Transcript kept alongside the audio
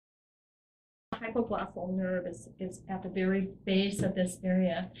Hypoglossal nerve is at the very base of this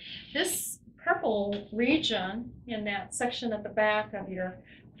area. This purple region in that section at the back of your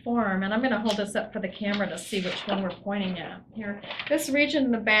form, and I'm going to hold this up for the camera to see which one we're pointing at here. This region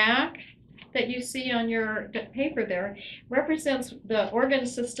in the back that you see on your paper there represents the organ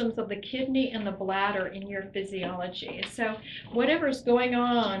systems of the kidney and the bladder in your physiology. So whatever's going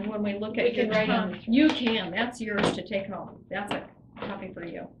on when we look at your tongue, you can. That's yours to take home. That's a copy for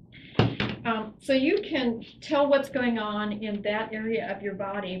you. So you can tell what's going on in that area of your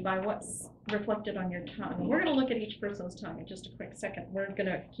body by what's reflected on your tongue. We're going to look at each person's tongue in just a quick second. We're going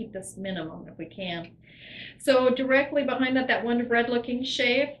to keep this minimum if we can. So directly behind that, that Wonder Bread looking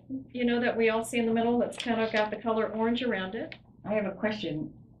shape, you know, that we all see in the middle, that's kind of got the color orange around it. I have a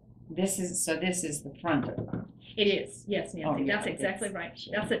question. This is the front of the tongue. It is, yes, Nancy, Oh, yeah, that's exactly right.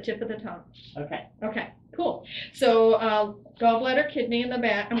 That's the tip of the tongue. Okay. Okay, cool. So gallbladder, kidney in the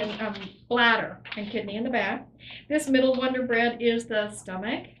back, bladder and kidney in the back. This middle Wonder Bread is the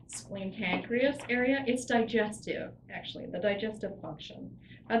stomach, spleen, pancreas area. It's digestive, actually. The digestive function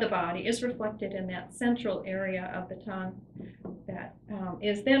of the body is reflected in that central area of the tongue that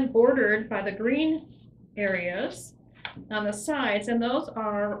is then bordered by the green areas on the sides, and those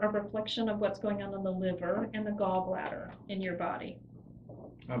are a reflection of what's going on in the liver and the gallbladder in your body.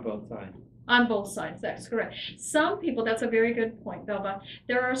 On both sides. On both sides, that's correct. Some people, that's a very good point, Belva.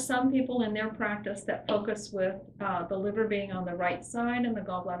 There are some people in their practice that focus with the liver being on the right side and the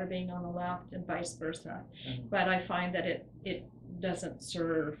gallbladder being on the left and vice versa. Mm-hmm. But I find that it doesn't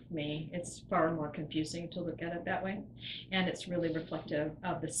serve me. It's far more confusing to look at it that way. And it's really reflective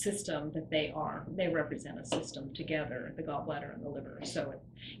of the system that they are. They represent a system together, the gallbladder and the liver. So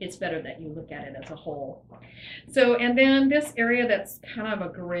it's better that you look at it as a whole. So, and then this area that's kind of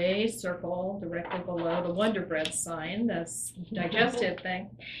a gray circle directly below the Wonder Bread sign, this digestive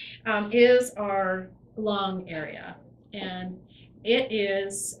thing, is our lung area. And it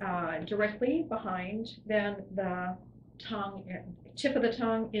is directly behind then the tongue, tip of the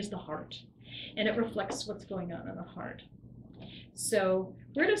tongue is the heart, and it reflects what's going on in the heart. So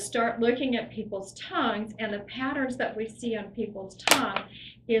we're going to start looking at people's tongues, and the patterns that we see on people's tongue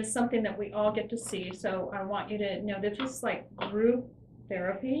is something that we all get to see. So I want you to know this is like group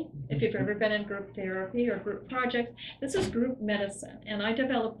therapy. If you've ever been in group therapy or group projects, this is group medicine. And I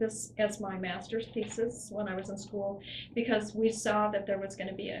developed this as my master's thesis when I was in school because we saw that there was going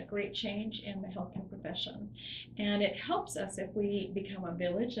to be a great change in the healthcare profession. And it helps us if we become a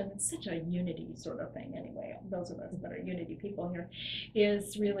village, and it's such a unity sort of thing anyway. Those of us that are unity people here,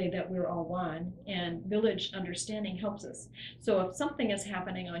 is really that we're all one, and village understanding helps us. So if something is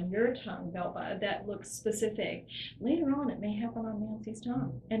happening on your tongue, Belva, that looks specific, later on it may happen on Nancy's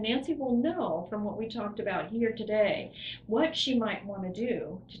tongue. And Nancy will know from what we talked about here today what she might want to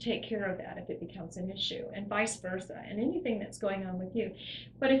do to take care of that if it becomes an issue, and vice versa, and anything that's going on with you.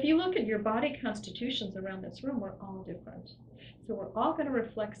 But if you look at your body constitutions around this room, we're all different. So we're all going to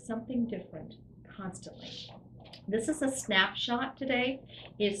reflect something different constantly. This is a snapshot today.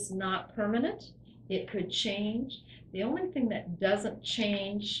 It's not permanent. It could change. The only thing that doesn't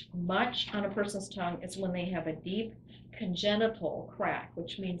change much on a person's tongue is when they have a deep congenital crack,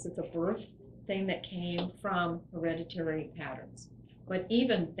 which means it's a birth thing that came from hereditary patterns. But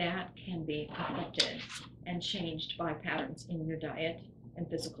even that can be affected and changed by patterns in your diet and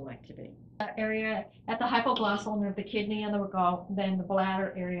physical activity. Area at the hypoglossal nerve, the kidney and then the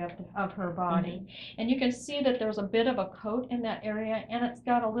bladder area of her body. And you can see that there's a bit of a coat in that area, and it's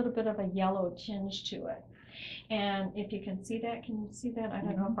got a little bit of a yellow tinge to it. And if you can see that, can you see that? I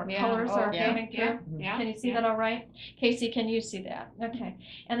don't know if our colors are coming through. Yeah. Can you see that all right? Casey, can you see that? Okay.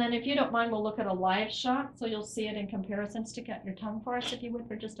 And then if you don't mind, we'll look at a live shot, so you'll see it in comparison. Stick out your tongue for us, if you would,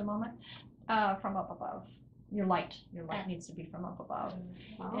 for just a moment, from up above. Your light needs to be from up above.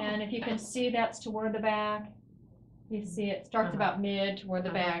 Oh. And if you can see, that's toward the back. You see it starts about mid toward the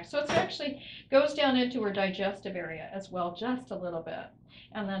back. So it actually goes down into her digestive area as well, just a little bit,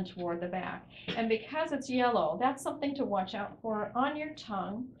 and then toward the back. And because it's yellow, that's something to watch out for on your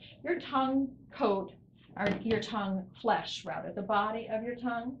tongue. Your tongue coat, or your tongue flesh rather, the body of your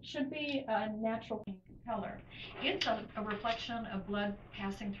tongue should be a natural pink color. It's a reflection of blood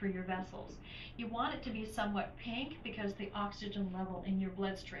passing through your vessels. You want it to be somewhat pink because the oxygen level in your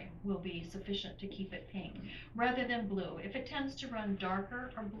bloodstream will be sufficient to keep it pink, rather than blue. If it tends to run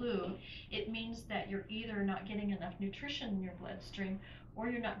darker or blue, it means that you're either not getting enough nutrition in your bloodstream, or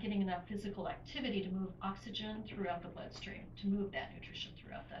you're not getting enough physical activity to move oxygen throughout the bloodstream, to move that nutrition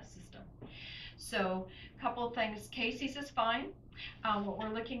throughout that system. So a couple of things, Casey's is fine. What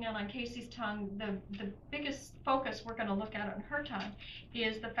we're looking at on Casey's tongue, the biggest focus we're going to look at on her tongue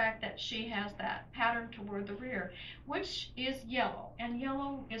is the fact that she has that pattern toward the rear, which is yellow, and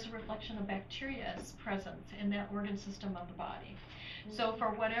yellow is a reflection of bacteria's presence in that organ system of the body. So for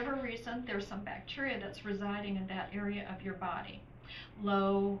whatever reason, there's some bacteria that's residing in that area of your body,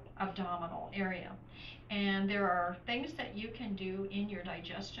 low abdominal area. And there are things that you can do in your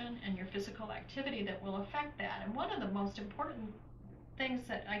digestion and your physical activity that will affect that. And one of the most important things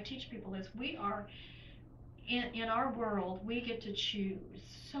that I teach people is we are, in our world, we get to choose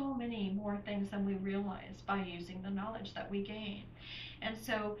so many more things than we realize by using the knowledge that we gain. And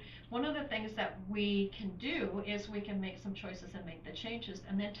so one of the things that we can do is we can make some choices and make the changes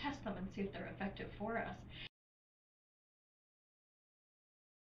and then test them and see if they're effective for us.